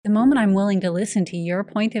The moment I'm willing to listen to your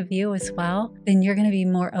point of view as well, then you're going to be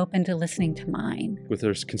more open to listening to mine. With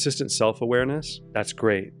there's consistent self-awareness, that's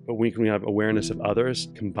great. But when we have awareness of others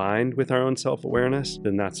combined with our own self-awareness,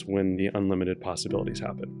 then that's when the unlimited possibilities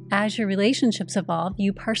happen. As your relationships evolve,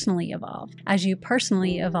 you personally evolve. As you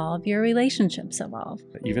personally evolve, your relationships evolve.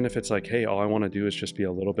 Even if it's like, hey, all I want to do is just be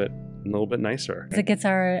a little bit nicer. It gets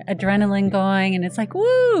our adrenaline going and it's like,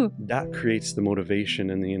 woo! That creates the motivation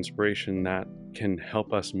and the inspiration that can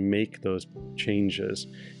help us make those changes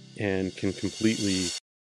and can completely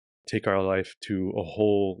take our life to a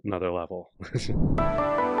whole nother level.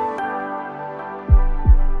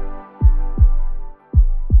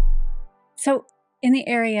 So in the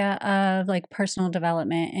area of like personal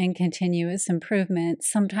development and continuous improvement,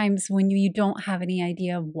 sometimes when you don't have any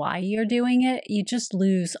idea of why you're doing it, you just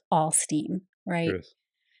lose all steam, right? Truth.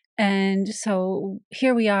 And so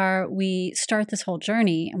here we are, we start this whole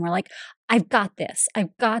journey and we're like, I've got this.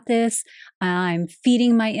 I've got this. I'm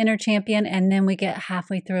feeding my inner champion. And then we get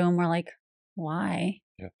halfway through and we're like, why?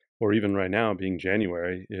 Yeah. Or even right now being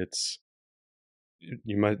January, this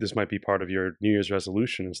might be part of your New Year's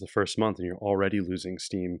resolution is the first month and you're already losing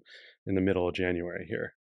steam in the middle of January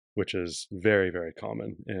here, which is very, very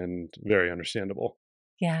common and very understandable.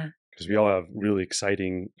 Yeah. Because we all have really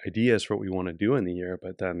exciting ideas for what we want to do in the year,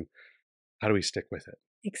 but then how do we stick with it?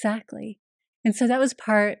 Exactly. And so that was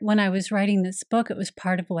part, when I was writing this book, it was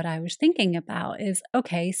part of what I was thinking about is,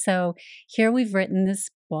 okay, so here we've written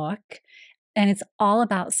this book and it's all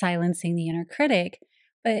about silencing the inner critic,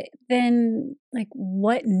 but then like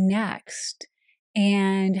what next?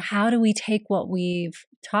 And how do we take what we've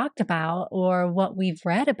talked about or what we've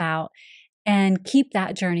read about and keep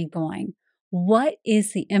that journey going? What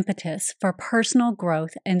is the impetus for personal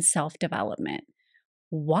growth and self-development?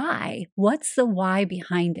 Why? What's the why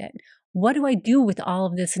behind it? What do I do with all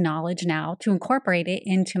of this knowledge now to incorporate it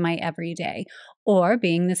into my everyday? Or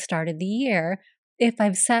being the start of the year, if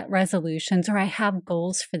I've set resolutions or I have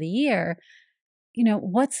goals for the year,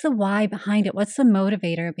 what's the why behind it? What's the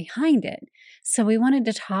motivator behind it? So we wanted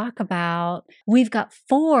to talk about, we've got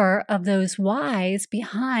 4 of those whys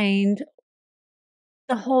behind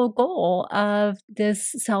the whole goal of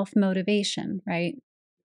this self-motivation, right?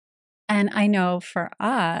 And I know for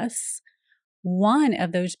us, one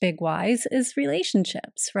of those big whys is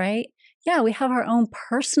relationships, right? Yeah, we have our own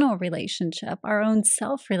personal relationship, our own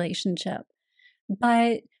self relationship,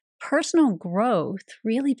 but personal growth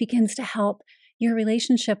really begins to help your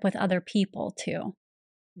relationship with other people too.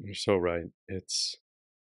 You're so right.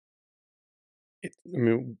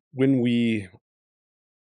 When we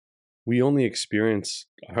only experience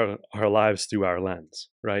our lives through our lens,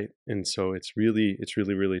 right? And so it's really,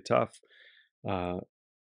 really tough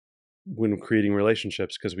when creating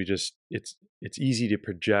relationships because it's easy to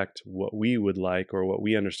project what we would like or what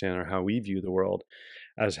we understand or how we view the world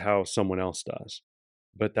as how someone else does.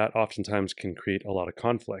 But that oftentimes can create a lot of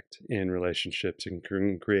conflict in relationships and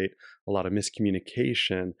can create a lot of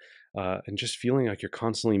miscommunication and just feeling like you're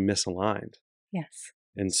constantly misaligned. Yes.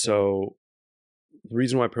 And so the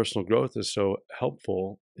reason why personal growth is so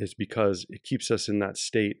helpful is because it keeps us in that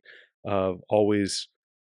state of always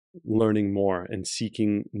learning more and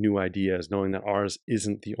seeking new ideas, knowing that ours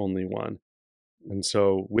isn't the only one. And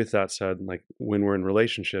so with that said, like when we're in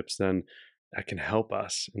relationships, then that can help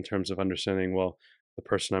us in terms of understanding, well, the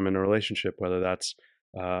person I'm in a relationship, whether that's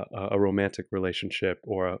a romantic relationship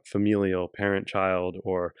or a familial parent-child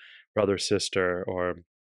or brother-sister or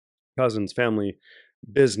cousins, family,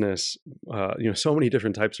 business, so many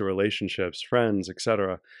different types of relationships, friends,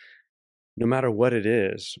 etc. No matter what it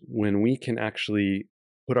is, when we can actually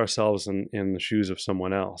put ourselves in the shoes of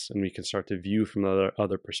someone else and we can start to view from the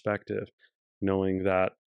other perspective, knowing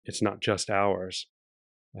that it's not just ours,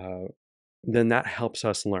 then that helps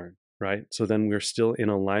us learn, right? So then we're still in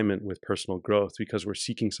alignment with personal growth because we're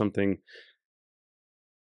seeking something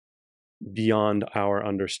beyond our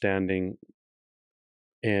understanding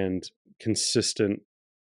and consistent,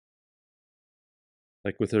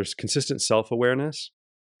 like with there's consistent self-awareness,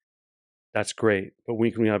 that's great. But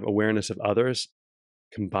when we have awareness of others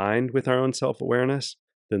combined with our own self-awareness,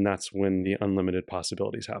 then that's when the unlimited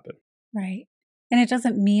possibilities happen. Right. And it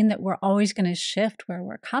doesn't mean that we're always going to shift where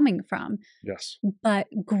we're coming from. Yes. But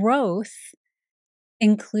growth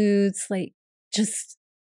includes like just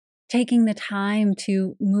taking the time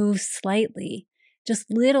to move slightly, just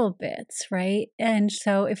little bits, right? And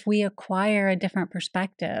so if we acquire a different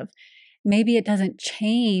perspective, maybe it doesn't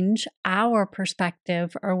change our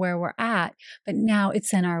perspective or where we're at, but now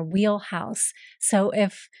it's in our wheelhouse. So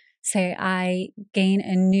if, say, I gain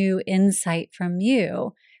a new insight from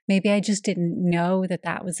you, maybe I just didn't know that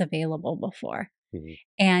that was available before. Mhm.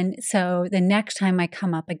 And so the next time I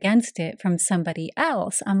come up against it from somebody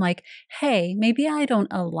else, I'm like, hey, maybe I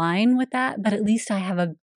don't align with that, but at least I have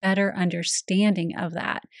a better understanding of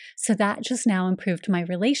that. So that just now improved my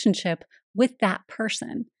relationship with that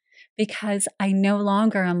person because I no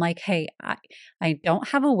longer am like, hey, I don't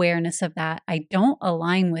have awareness of that. I don't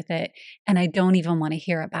align with it. And I don't even want to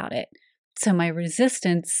hear about it. So my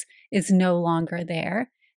resistance is no longer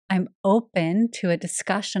there. I'm open to a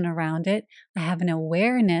discussion around it. I have an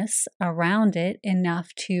awareness around it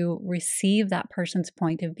enough to receive that person's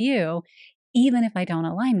point of view, even if I don't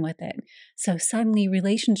align with it. So suddenly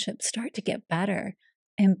relationships start to get better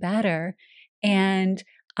and better. And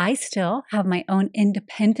I still have my own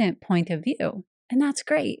independent point of view, and that's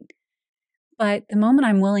great. But the moment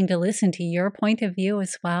I'm willing to listen to your point of view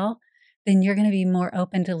as well, then you're going to be more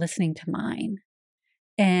open to listening to mine.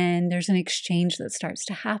 And there's an exchange that starts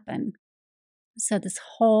to happen. So, this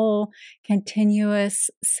whole continuous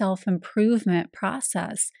self improvement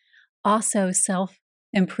process also self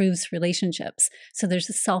improves relationships. So, there's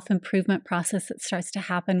a self improvement process that starts to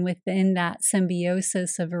happen within that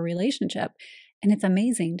symbiosis of a relationship. And it's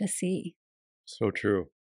amazing to see. So true.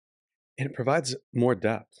 And it provides more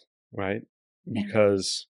depth, right? Yeah.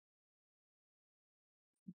 Because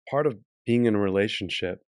part of being in a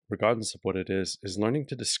relationship, regardless of what it is learning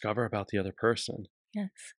to discover about the other person. Yes.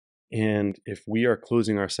 And if we are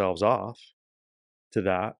closing ourselves off to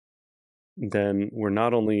that, then we're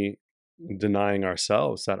not only denying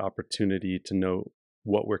ourselves that opportunity to know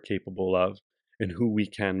what we're capable of and who we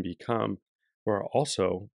can become, we're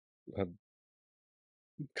also uh,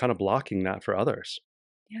 kind of blocking that for others.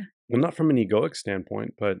 Yeah. And not from an egoic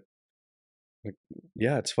standpoint, but like,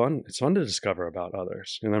 yeah, it's fun. It's fun to discover about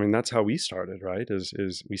others. And I mean, that's how we started, right?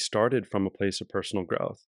 Is we started from a place of personal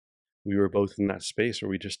growth. We were both in that space where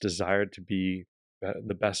we just desired to be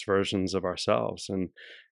the best versions of ourselves. And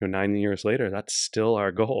 9 years later, that's still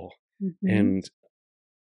our goal. Hmm. And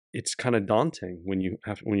it's kind of daunting when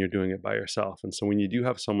you're doing it by yourself. And so when you do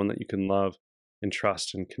have someone that you can love and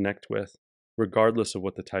trust and connect with, regardless of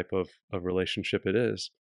what the type of relationship it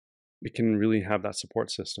is, we can really have that support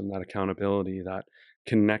system, that accountability, that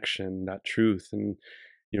connection, that truth. And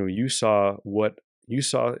you saw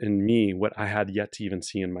in me what I had yet to even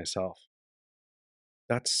see in myself.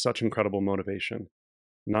 That's such incredible motivation.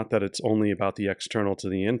 Not that it's only about the external to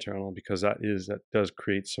the internal, because that does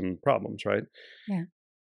create some problems, right? Yeah.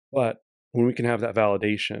 But when we can have that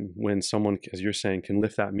validation, when someone, as you're saying, can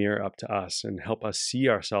lift that mirror up to us and help us see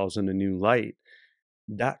ourselves in a new light,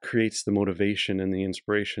 that creates the motivation and the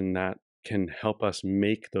inspiration that can help us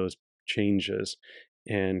make those changes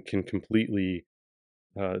and can completely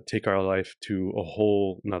take our life to a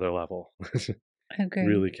whole nother level. Agree.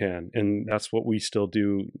 Really can. And that's what we still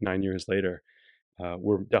do 9 years later.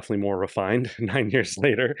 We're definitely more refined 9 years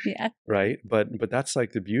later, Yeah. right? But that's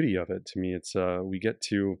like the beauty of it to me. It's we get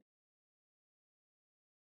to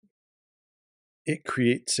it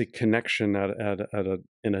creates a connection at a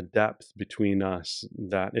in a depth between us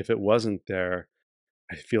that if it wasn't there,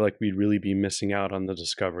 I feel like we'd really be missing out on the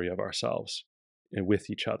discovery of ourselves and with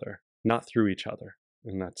each other, not through each other.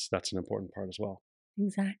 And that's an important part as well.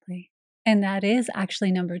 Exactly. And that is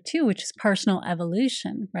actually number two, which is personal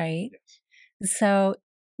evolution, right? Yes. So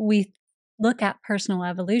we look at personal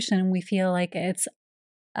evolution and we feel like it's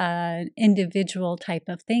an individual type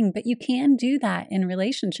of thing, but you can do that in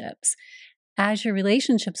relationships. As your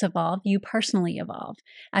relationships evolve, you personally evolve.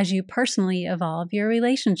 As you personally evolve, your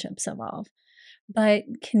relationships evolve. But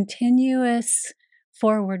continuous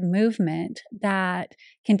forward movement, that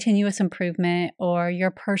continuous improvement or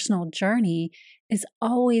your personal journey is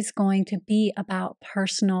always going to be about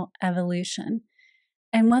personal evolution.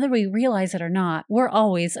 And whether we realize it or not, we're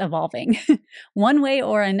always evolving one way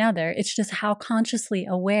or another. It's just how consciously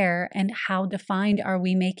aware and how defined are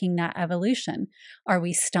we making that evolution? Are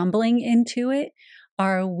we stumbling into it?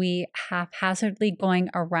 Are we haphazardly going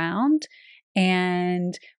around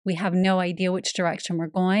and we have no idea which direction we're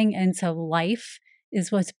going? And so life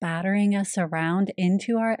is what's battering us around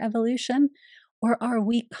into our evolution? Or are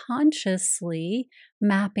we consciously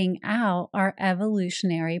mapping out our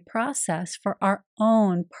evolutionary process for our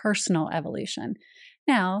own personal evolution?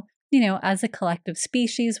 Now, as a collective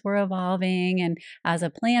species, we're evolving, and as a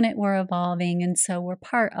planet, we're evolving. And so we're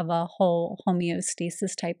part of a whole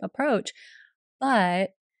homeostasis type approach.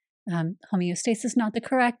 But homeostasis is not the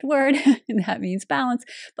correct word. That means balance.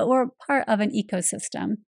 But we're part of an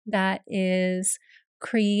ecosystem that is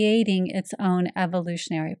creating its own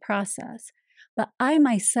evolutionary process. But I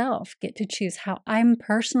myself get to choose how I'm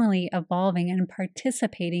personally evolving and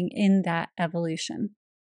participating in that evolution.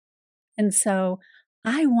 And so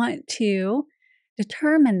I want to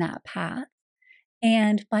determine that path.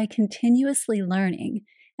 And by continuously learning,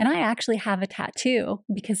 and I actually have a tattoo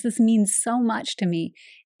because this means so much to me.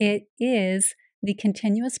 It is the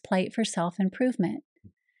continuous plight for self improvement.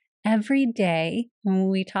 Every day, when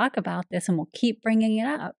we talk about this, and we'll keep bringing it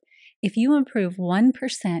up, if you improve 1%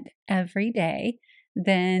 every day,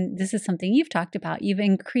 then this is something you've talked about. You've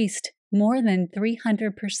increased more than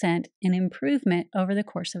 300% in improvement over the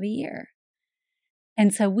course of a year.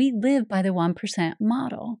 And so we live by the 1%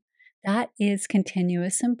 model. That is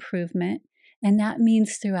continuous improvement. And that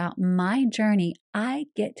means throughout my journey, I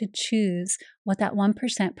get to choose what that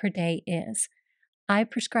 1% per day is. I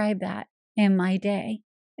prescribe that in my day.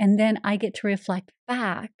 And then I get to reflect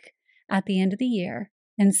back at the end of the year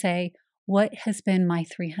and say, what has been my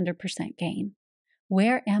 300% gain?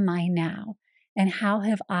 Where am I now? And how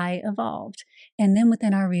have I evolved? And then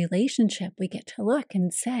within our relationship, we get to look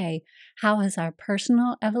and say, how has our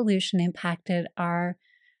personal evolution impacted our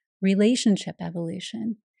relationship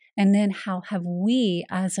evolution? And then how have we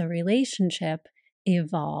as a relationship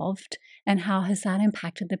evolved? And how has that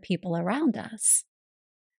impacted the people around us?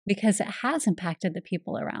 Because it has impacted the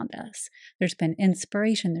people around us. There's been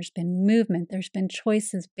inspiration, there's been movement, there's been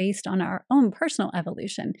choices based on our own personal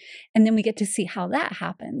evolution. And then we get to see how that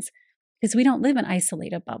happens because we don't live in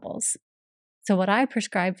isolated bubbles. So, what I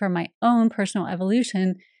prescribe for my own personal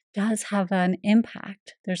evolution does have an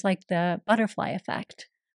impact. There's like the butterfly effect,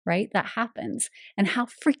 right? That happens. And how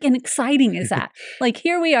freaking exciting is that? Like,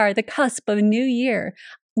 here we are, the cusp of a new year.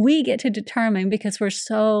 We get to determine because we're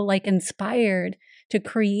so like inspired to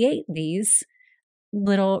create these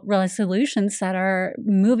little resolutions that are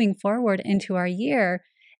moving forward into our year.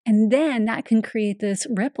 And then that can create this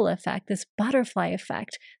ripple effect, this butterfly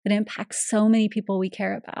effect that impacts so many people we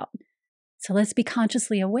care about. So let's be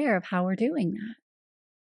consciously aware of how we're doing that.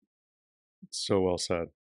 So well said.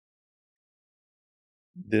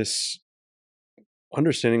 This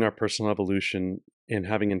understanding our personal evolution and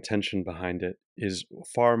having intention behind it is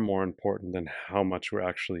far more important than how much we're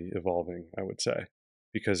actually evolving, I would say.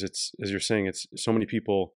 Because it's, as you're saying, it's so many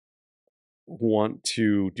people want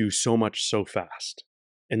to do so much so fast.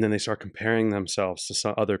 And then they start comparing themselves to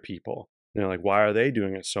some other people. And they're like, why are they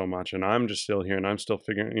doing it so much? And I'm just still here and I'm still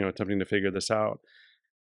figuring, attempting to figure this out.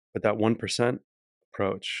 But that 1%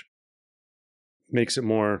 approach makes it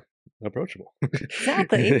more approachable.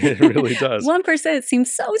 Exactly. It really does. 1%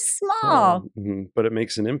 seems so small. But it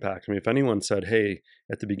makes an impact. I mean, if anyone said, hey,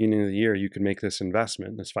 at the beginning of the year, you could make this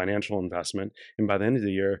investment, this financial investment, and by the end of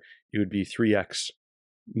the year, it would be 3x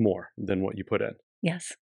more than what you put in.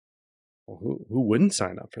 Yes. Well, who wouldn't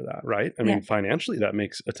sign up for that, right? I mean, financially, that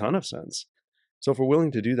makes a ton of sense. So if we're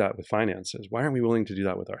willing to do that with finances, why aren't we willing to do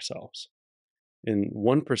that with ourselves? And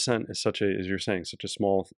 1% is such a, as you're saying, such a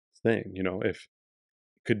small thing. If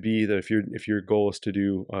could be that if your goal is to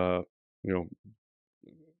do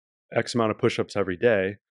X amount of push-ups every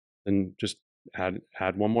day, then just add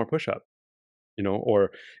one more push-up,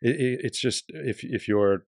 or it's just if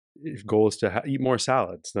your goal is to eat more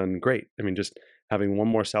salads, then great. I mean, just having one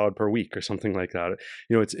more salad per week or something like that.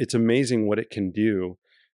 It's amazing what it can do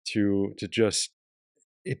to just,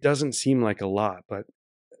 it doesn't seem like a lot, but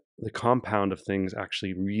the compound of things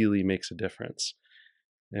actually really makes a difference.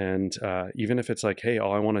 And even if it's like, hey,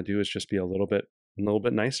 all I want to do is just be a little bit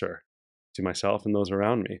nicer to myself and those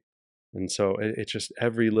around me. And so it's just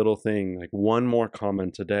every little thing, like one more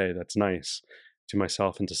comment a day that's nice to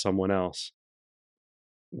myself and to someone else,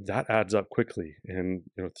 that adds up quickly. And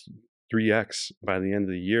 3x by the end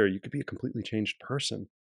of the year, you could be a completely changed person.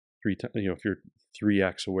 If you're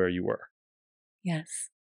 3x of where you were. Yes.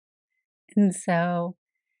 And so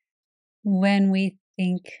when we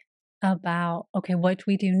think about, okay, what do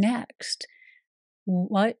we do next?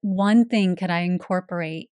 What one thing could I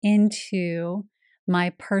incorporate into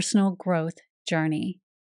my personal growth journey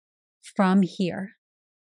from here?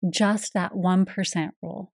 Just that 1%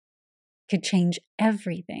 rule could change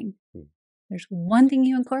everything. There's one thing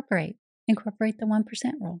you incorporate the 1%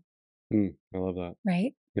 rule. I love that.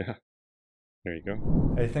 Right? Yeah. There you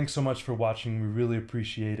go. Hey, thanks so much for watching. We really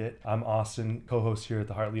appreciate it. I'm Austin, co-host here at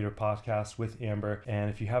the Heart Leader Podcast with Amber.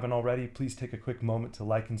 And if you haven't already, please take a quick moment to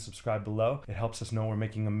like and subscribe below. It helps us know we're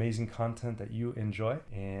making amazing content that you enjoy.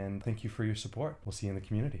 And thank you for your support. We'll see you in the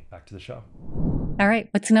community. Back to the show. All right.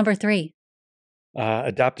 What's number 3?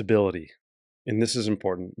 Adaptability. And this is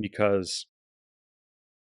important because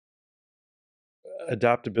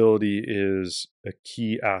adaptability is a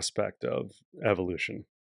key aspect of evolution.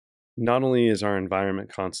 Not only is our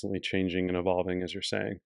environment constantly changing and evolving, as you're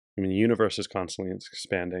saying, I mean, the universe is constantly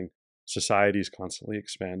expanding, society is constantly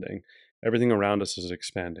expanding, everything around us is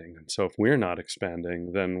expanding. And so if we're not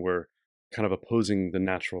expanding, then we're kind of opposing the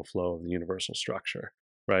natural flow of the universal structure,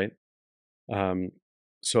 right? Um,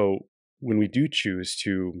 so when we do choose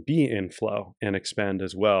to be in flow and expand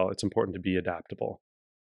as well, it's important to be adaptable.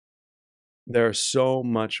 There's so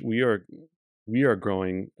much we are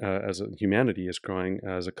growing, as a humanity is growing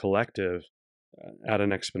as a collective, at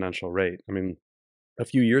an exponential rate. I mean, a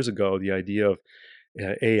few years ago, the idea of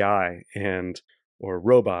AI and or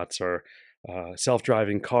robots or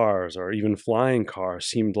self-driving cars or even flying cars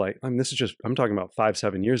seemed like, I mean, this is just, I'm talking about 5,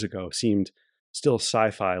 7 years ago, seemed still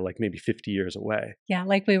sci-fi, like maybe 50 years away. Yeah,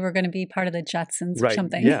 like we were going to be part of the Jetsons or Right.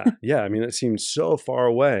 something. Yeah. Yeah. I mean, it seemed so far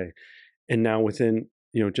away. And now within,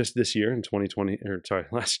 just this year in 2020, or sorry,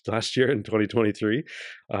 last year in 2023,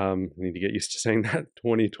 I need to get used to saying that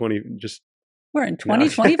 2020, just We're in now.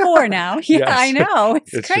 2024 now. Yeah, I Yes. know.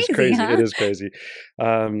 It's It's just crazy, crazy. huh? It is crazy.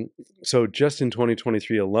 So just in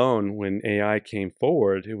 2023 alone, when AI came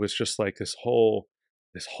forward, it was just like this whole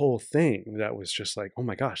thing that was just like, oh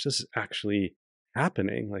my gosh, this is actually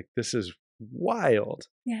happening. Like, this is wild,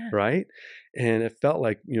 Yeah. right? And it felt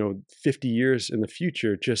like, 50 years in the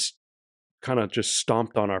future just kind of just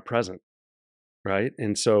stomped on our present, right?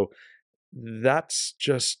 And so that's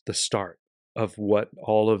just the start of what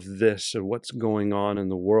all of this and what's going on in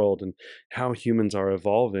the world and how humans are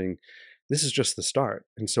evolving. This is just the start.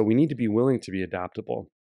 And so we need to be willing to be adaptable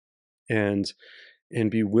and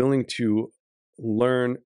be willing to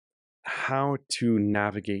learn how to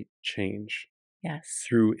navigate change Yes.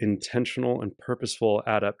 through intentional and purposeful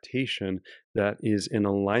adaptation that is in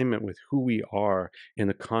alignment with who we are and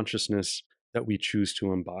the consciousness that we choose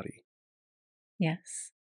to embody.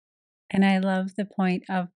 Yes. And I love the point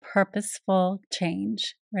of purposeful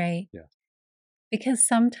change, right? Yeah. Because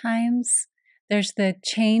sometimes there's the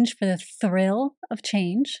change for the thrill of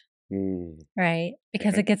change, Mm, right?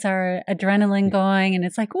 Because okay. it gets our adrenaline going and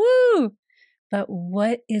it's like, woo! But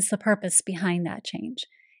what is the purpose behind that change?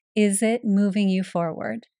 Is it moving you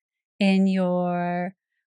forward in your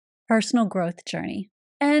personal growth journey?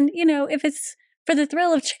 And, if it's for the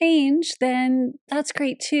thrill of change, then that's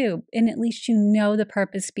great too. And at least you know the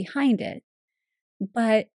purpose behind it.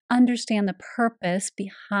 But understand the purpose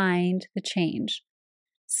behind the change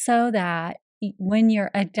so that when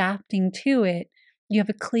you're adapting to it, you have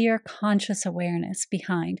a clear conscious awareness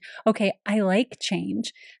behind, okay, I like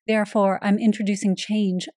change. Therefore, I'm introducing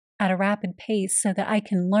change at a rapid pace so that I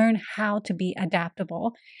can learn how to be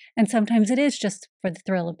adaptable. And sometimes it is just for the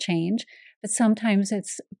thrill of change, but sometimes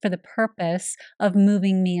it's for the purpose of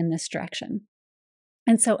moving me in this direction.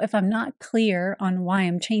 And so if I'm not clear on why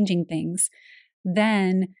I'm changing things,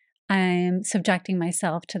 then I'm subjecting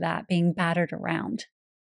myself to that being battered around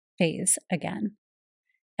phase again.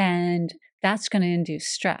 And that's going to induce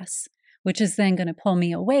stress, which is then going to pull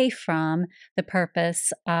me away from the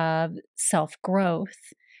purpose of self growth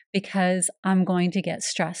because I'm going to get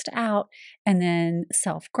stressed out. And then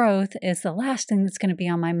self growth is the last thing that's going to be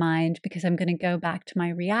on my mind because I'm going to go back to my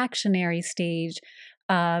reactionary stage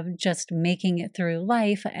of just making it through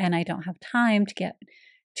life. And I don't have time to get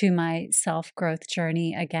to my self growth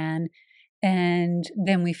journey again. And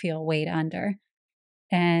then we feel weighed under.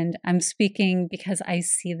 And I'm speaking because I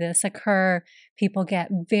see this occur. People get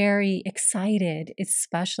very excited,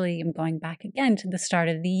 especially I'm going back again to the start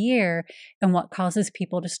of the year and what causes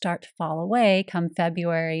people to start to fall away come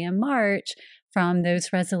February and March from those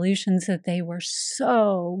resolutions that they were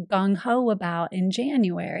so gung ho about in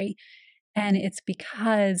January. And it's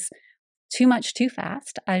because too much too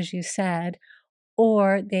fast, as you said,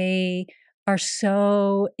 or they are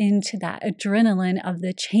so into that adrenaline of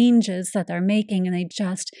the changes that they're making and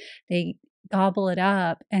they gobble it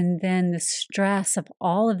up, and then the stress of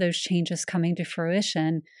all of those changes coming to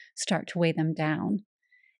fruition start to weigh them down.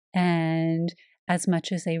 And as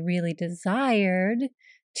much as they really desired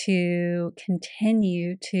to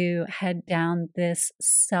continue to head down this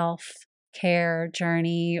self-care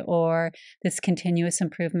journey or this continuous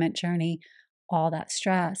improvement journey, all that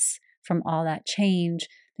stress from all that change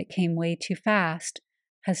that came way too fast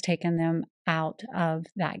has taken them out of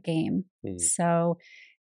that game. Mm. So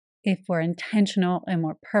if we're intentional and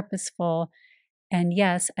we're purposeful and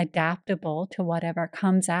yes, adaptable to whatever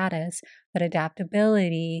comes at us, but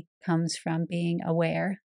adaptability comes from being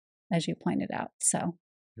aware, as you pointed out. So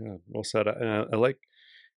Yeah, well said. And I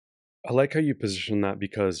like how you position that,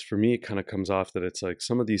 because for me, it kind of comes off that it's like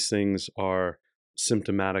some of these things are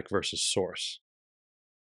symptomatic versus source,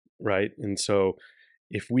 right? And so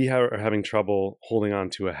if we are having trouble holding on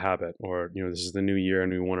to a habit, or this is the new year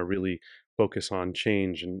and we want to really focus on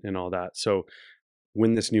change and all that, so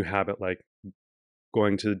when this new habit like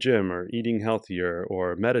going to the gym or eating healthier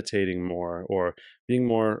or meditating more or being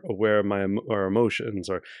more aware of our emotions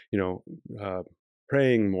or, you know,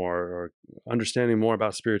 praying more or understanding more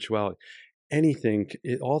about spirituality, anything,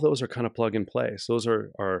 all those are kind of plug and play. So those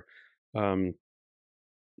are um,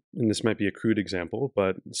 and this might be a crude example,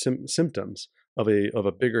 but symptoms of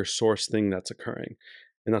a bigger source thing that's occurring.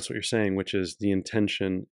 And that's what you're saying, which is the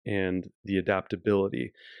intention and the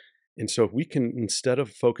adaptability. And so if we can, instead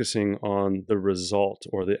of focusing on the result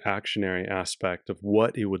or the actionary aspect of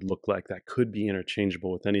what it would look like that could be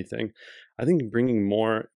interchangeable with anything, I think bringing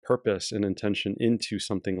more purpose and intention into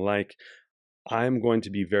something like, I'm going to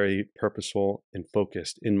be very purposeful and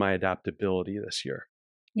focused in my adaptability this year,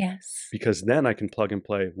 Yes. because then I can plug and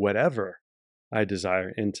play whatever I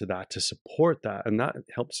desire into that to support that. And that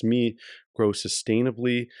helps me grow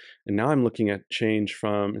sustainably. And now I'm looking at change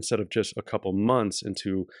from, instead of just a couple months,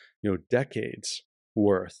 into, you know, decades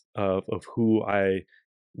worth of who I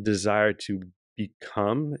desire to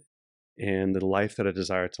become and the life that I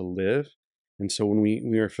desire to live. And so when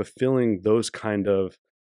we are fulfilling those kind of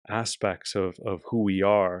aspects of who we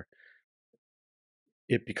are,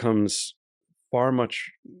 it becomes far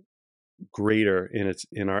much greater in its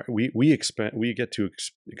in our we get to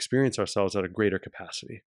experience ourselves at a greater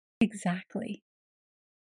capacity. Exactly.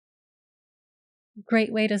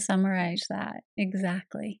 Great way to summarize that.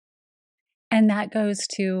 Exactly. And that goes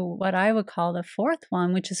to what I would call the fourth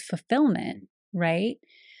one, which is fulfillment, right?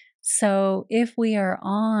 So if we are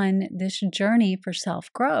on this journey for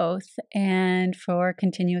self growth and for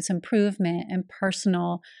continuous improvement and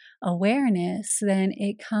personal awareness, then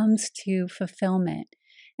it comes to fulfillment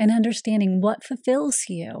and understanding what fulfills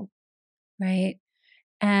you, right?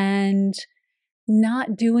 And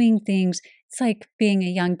not doing things. It's like being a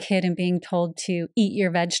young kid and being told to eat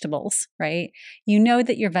your vegetables, right? You know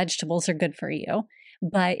that your vegetables are good for you.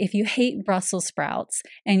 But if you hate Brussels sprouts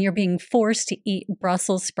and you're being forced to eat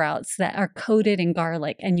Brussels sprouts that are coated in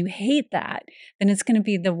garlic and you hate that, then it's going to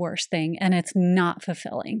be the worst thing and it's not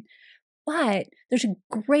fulfilling. But there's a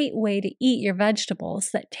great way to eat your vegetables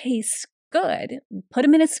that tastes good. Put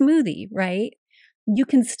them in a smoothie, right? You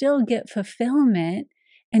can still get fulfillment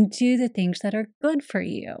and do the things that are good for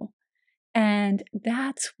you. And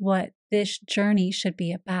that's what this journey should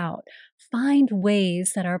be about. Find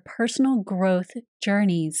ways that are personal growth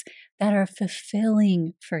journeys that are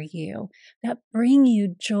fulfilling for you, that bring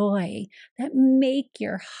you joy, that make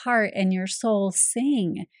your heart and your soul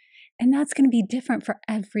sing. And that's going to be different for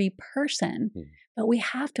every person. Mm. But we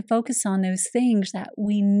have to focus on those things that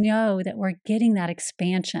we know that we're getting that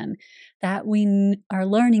expansion, that we are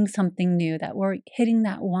learning something new, that we're hitting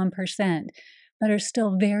that 1%, but are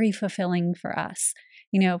still very fulfilling for us.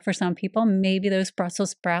 You know, for some people, maybe those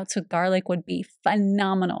Brussels sprouts with garlic would be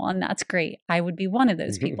phenomenal, and that's great. I would be one of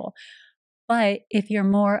those people. But if you're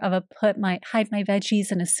more of a hide my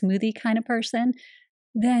veggies in a smoothie kind of person,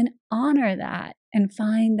 then honor that and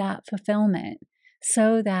find that fulfillment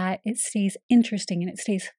so that it stays interesting and it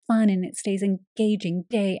stays fun and it stays engaging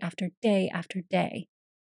day after day after day.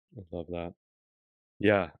 I love that.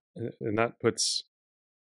 Yeah, and that puts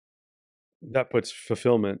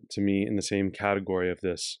fulfillment to me in the same category of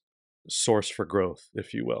this source for growth,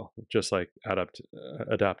 if you will, just like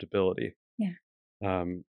adaptability. Yeah.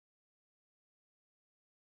 Um,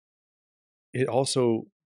 it also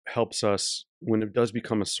helps us when it does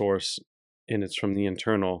become a source and it's from the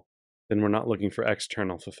internal, then we're not looking for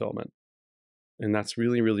external fulfillment. And that's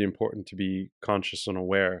really, really important to be conscious and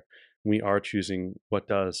aware. We are choosing what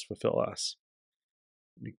does fulfill us,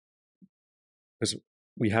 because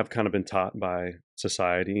we have kind of been taught by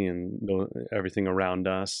society and everything around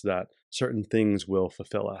us that certain things will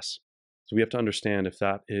fulfill us. So we have to understand if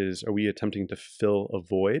that is, are we attempting to fill a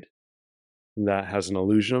void that has an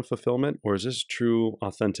illusion of fulfillment, or is this true,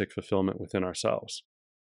 authentic fulfillment within ourselves?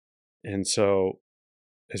 And so,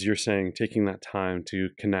 as you're saying, taking that time to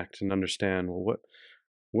connect and understand, well,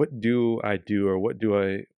 what do I do, or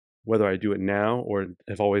whether I do it now or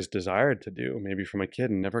have always desired to do, maybe from a kid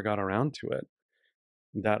and never got around to it,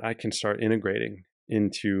 that I can start integrating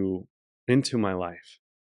into my life.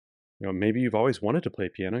 You know, maybe you've always wanted to play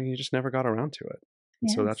piano and you just never got around to it.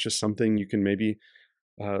 And so that's Yes. just something you can maybe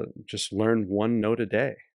just learn one note a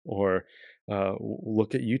day, or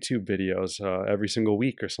look at YouTube videos every single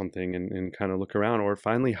week or something, and kind of look around, or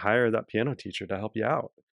finally hire that piano teacher to help you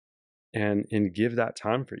out and give that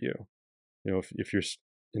time for you. You know, if you're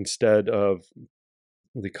instead of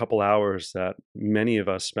the couple hours that many of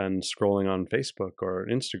us spend scrolling on Facebook or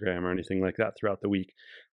Instagram or anything like that throughout the week,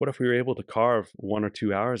 what if we were able to carve 1 or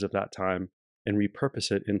 2 hours of that time and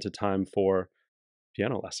repurpose it into time for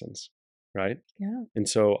piano lessons right? Yeah. And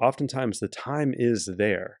so oftentimes the time is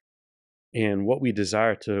there, and what we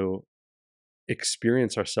desire to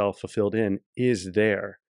experience ourselves fulfilled in is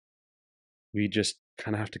there. We just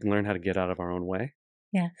kind of have to learn how to get out of our own way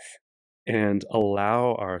Yes. and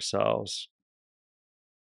allow ourselves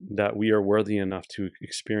that we are worthy enough to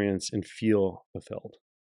experience and feel fulfilled.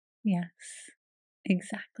 Yes.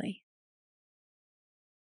 Exactly.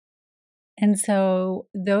 And so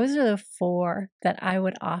those are the 4 that I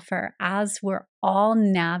would offer as we're all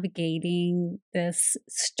navigating this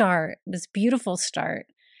beautiful start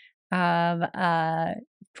of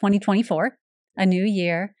 2024, a new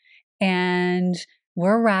year. And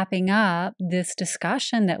we're wrapping up this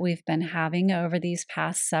discussion that we've been having over these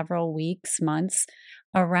past several weeks, months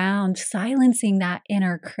around silencing that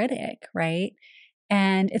inner critic, right?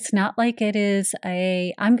 And it's not like it is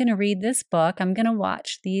I'm going to read this book, I'm going to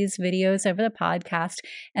watch these videos over the podcast,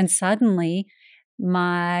 and suddenly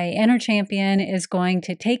my inner champion is going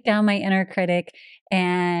to take down my inner critic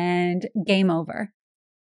and game over.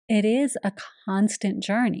 It is a constant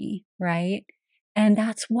journey, right? And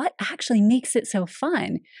that's what actually makes it so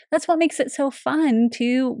fun. That's what makes it so fun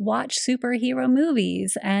to watch superhero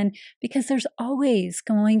movies. And because there's always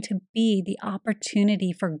going to be the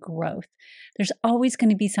opportunity for growth, there's always going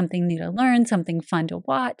to be something new to learn, something fun to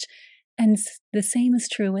watch. And the same is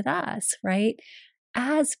true with us, right?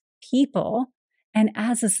 As people and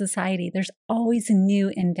as a society, there's always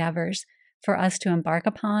new endeavors for us to embark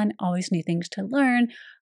upon, always new things to learn,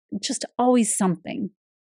 just always something.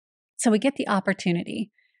 So we get the opportunity.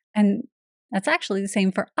 And that's actually the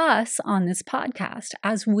same for us on this podcast.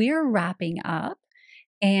 As we're wrapping up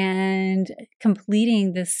and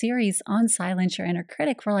completing this series on Silence Your Inner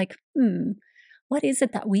Critic, we're like, what is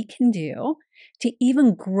it that we can do to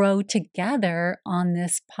even grow together on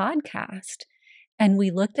this podcast? And we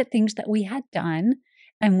looked at things that we had done,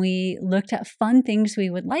 and we looked at fun things we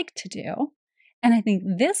would like to do. And I think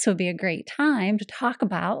this would be a great time to talk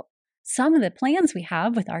about some of the plans we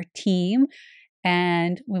have with our team.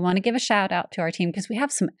 And we want to give a shout out to our team because we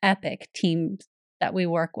have some epic teams that we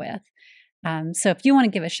work with. So if you want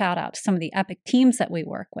to give a shout out to some of the epic teams that we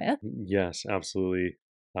work with. Yes, absolutely.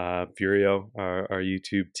 Furio, our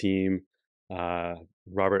YouTube team,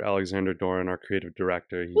 Robert Alexander Doran, our creative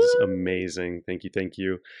director. He's amazing. Thank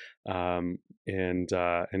you. And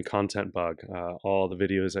Content Bug. All the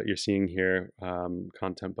videos that you're seeing here,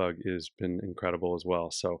 Content Bug has been incredible as well.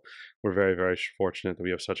 So we're very, very fortunate that we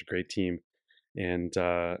have such a great team. And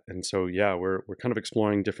so yeah, we're kind of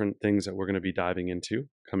exploring different things that we're going to be diving into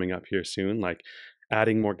coming up here soon, like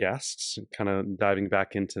adding more guests, kind of diving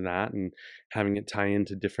back into that and having it tie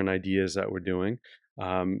into different ideas that we're doing.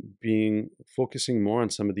 Focusing more on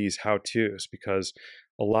some of these how-tos, because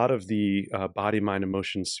a lot of the body, mind,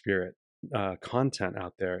 emotion, spirit content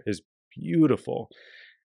out there is beautiful.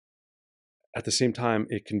 At the same time,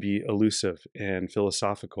 it can be elusive and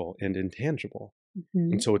philosophical and intangible.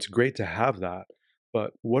 Mm-hmm. And so it's great to have that.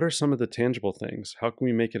 But what are some of the tangible things? How can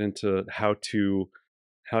we make it into how-to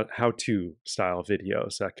style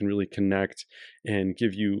videos that can really connect and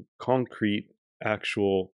give you concrete,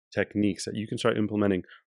 actual techniques that you can start implementing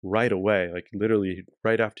right away, like literally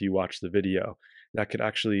right after you watch the video, that could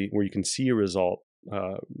actually, where you can see a result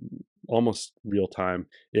almost real time,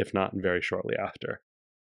 if not very shortly after.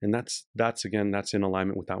 And that's in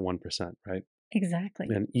alignment with that 1%, right? Exactly.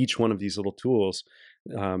 And each one of these little tools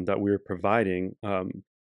that we're providing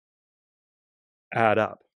add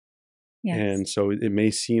up. Yes. And so it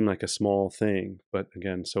may seem like a small thing, but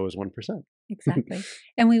again, so is 1%. Exactly.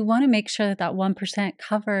 And we want to make sure that that 1%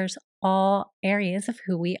 covers all areas of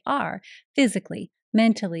who we are, physically,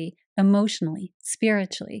 mentally, emotionally,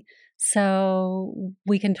 spiritually. So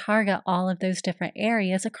we can target all of those different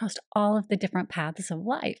areas across all of the different paths of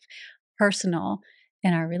life, personal,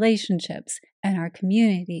 in our relationships, and our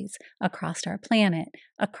communities, across our planet,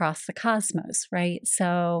 across the cosmos, right?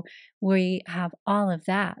 So we have all of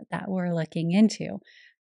that we're looking into.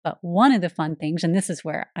 But one of the fun things, and this is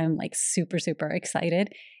where I'm like super, super excited,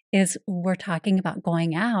 is we're talking about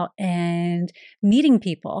going out and meeting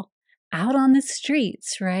people out on the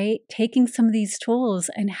streets, right? Taking some of these tools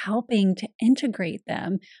and helping to integrate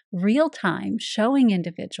them real time, showing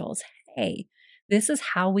individuals, hey, this is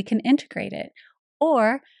how we can integrate it.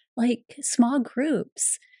 Or like small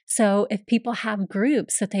groups. So if people have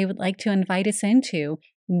groups that they would like to invite us into,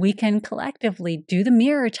 we can collectively do the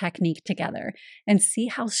mirror technique together and see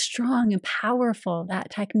how strong and powerful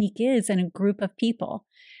that technique is in a group of people.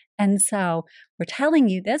 And so we're telling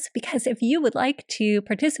you this because if you would like to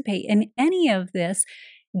participate in any of this,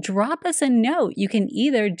 drop us a note. You can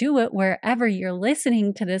either do it wherever you're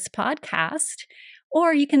listening to this podcast,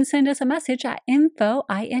 or you can send us a message at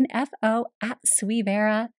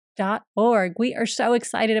info@swevera.org. We are so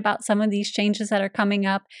excited about some of these changes that are coming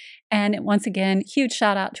up. And once again, huge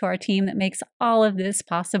shout out to our team that makes all of this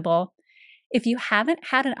possible. If you haven't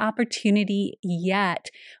had an opportunity yet,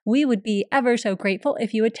 we would be ever so grateful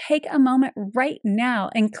if you would take a moment right now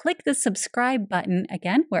and click the subscribe button,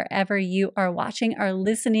 again, wherever you are watching or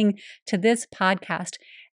listening to this podcast.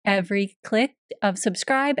 Every click of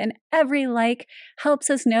subscribe and every like helps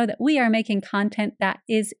us know that we are making content that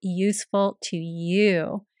is useful to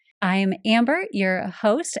you. I am Amber, your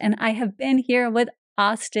host, and I have been here with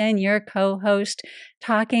Austin, your co-host,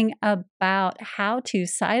 talking about how to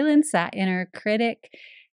silence that inner critic.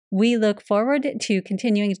 We look forward to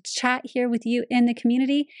continuing to chat here with you in the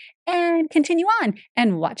community and continue on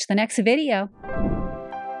and watch the next video.